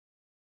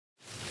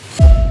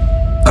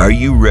Are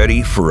you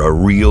ready for a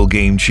real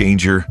game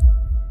changer?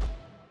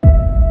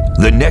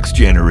 The next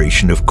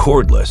generation of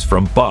cordless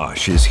from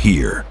Bosch is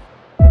here.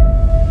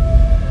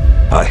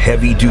 A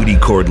heavy-duty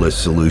cordless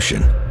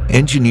solution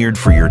engineered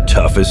for your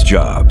toughest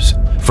jobs,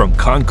 from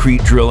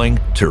concrete drilling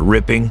to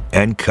ripping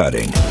and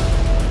cutting.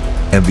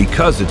 And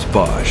because it's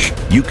Bosch,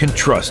 you can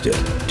trust it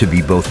to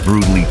be both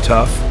brutally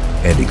tough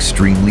and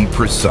extremely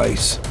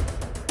precise.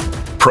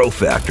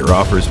 PROFACTOR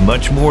offers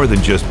much more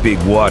than just big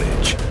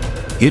wattage.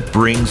 It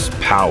brings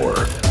power,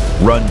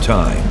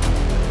 runtime,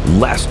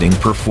 lasting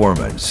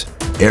performance,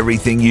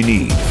 everything you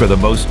need for the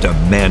most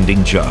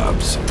demanding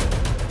jobs.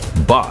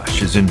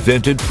 Bosch is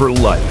invented for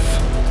life.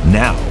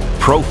 Now,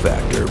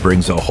 PROFACTOR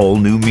brings a whole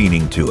new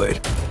meaning to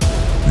it.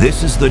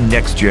 This is the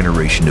next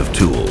generation of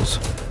tools,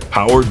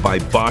 powered by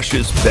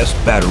Bosch's best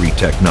battery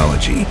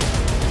technology,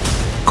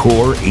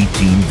 Core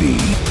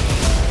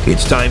 18V.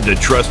 It's time to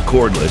trust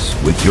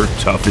cordless with your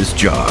toughest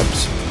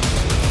jobs.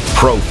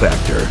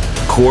 PROFACTOR,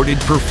 corded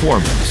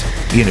performance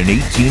in an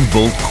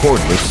 18-volt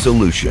cordless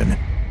solution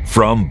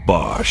from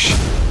Bosch.